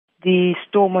The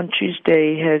storm on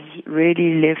Tuesday has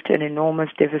really left an enormous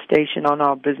devastation on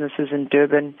our businesses in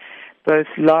Durban. Both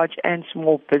large and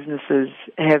small businesses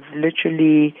have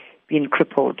literally been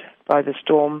crippled by the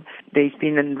storm. There's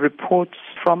been reports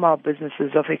from our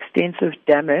businesses of extensive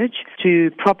damage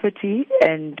to property,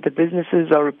 and the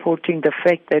businesses are reporting the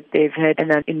fact that they've had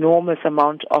an enormous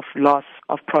amount of loss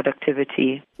of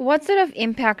productivity. What sort of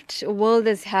impact will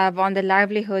this have on the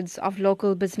livelihoods of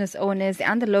local business owners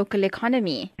and the local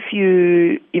economy? If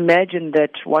you imagine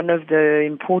that one of the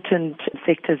important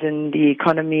sectors in the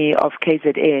economy of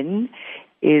KZN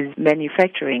is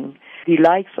manufacturing, the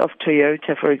likes of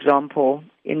Toyota, for example,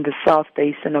 in the South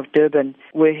Basin of Durban,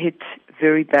 were hit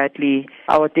very badly.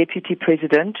 Our deputy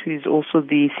president, who's also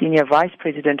the senior vice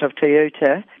president of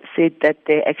Toyota, said that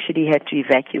they actually had to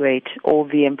evacuate all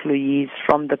the employees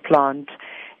from the plant,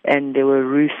 and there were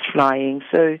roofs flying.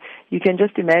 So you can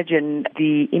just imagine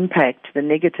the impact, the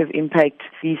negative impact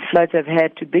these floods have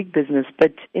had to big business.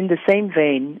 But in the same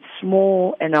vein,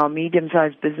 small and our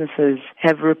medium-sized businesses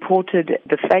have reported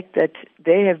the fact that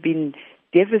they have been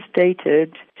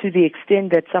devastated to the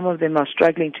extent that some of them are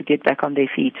struggling to get back on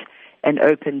their feet and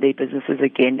open their businesses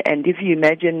again. And if you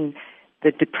imagine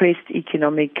the depressed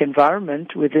economic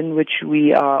environment within which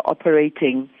we are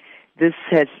operating, this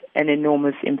has an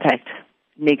enormous impact,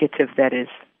 negative that is.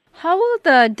 How will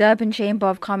the Durban Chamber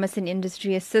of Commerce and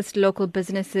Industry assist local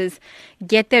businesses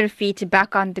get their feet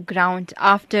back on the ground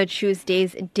after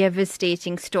Tuesday's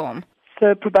devastating storm?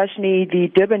 So, Prabashini,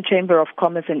 the Durban Chamber of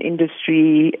Commerce and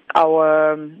Industry,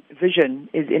 our vision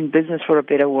is in business for a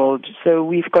better world. So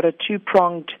we've got a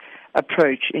two-pronged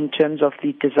approach in terms of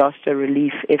the disaster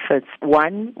relief efforts.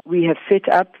 One, we have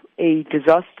set up a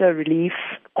disaster relief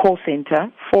call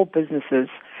center for businesses.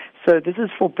 So this is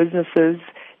for businesses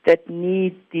that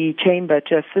need the chamber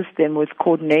to assist them with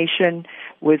coordination,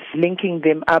 with linking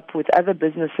them up with other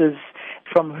businesses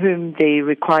from whom they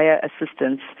require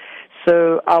assistance.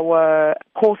 So our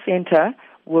call center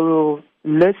will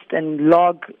list and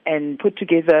log and put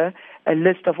together a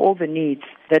list of all the needs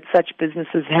that such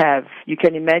businesses have. You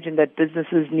can imagine that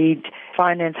businesses need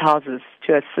finance houses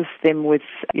to assist them with,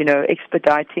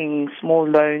 expediting small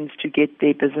loans to get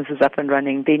their businesses up and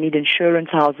running. They need insurance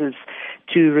houses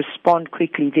to respond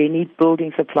quickly. They need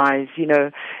building supplies,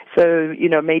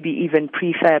 maybe even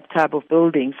prefab type of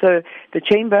building. So the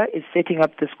chamber is setting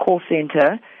up this call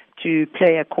center to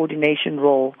play a coordination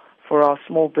role for our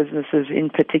small businesses in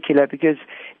particular, because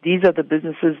these are the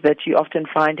businesses that you often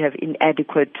find have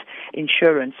inadequate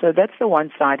insurance. So that's the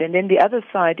one side. And then the other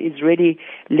side is really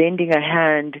lending a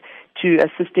hand to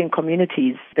assisting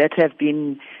communities that have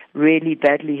been really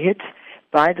badly hit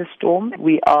by the storm.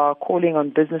 We are calling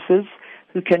on businesses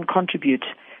who can contribute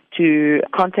to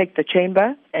contact the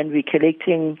chamber, and we're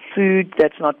collecting food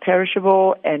that's not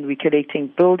perishable, and we're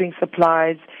collecting building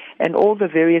supplies, and all the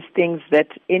various things that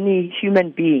any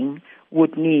human being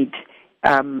would need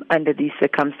under these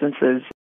circumstances.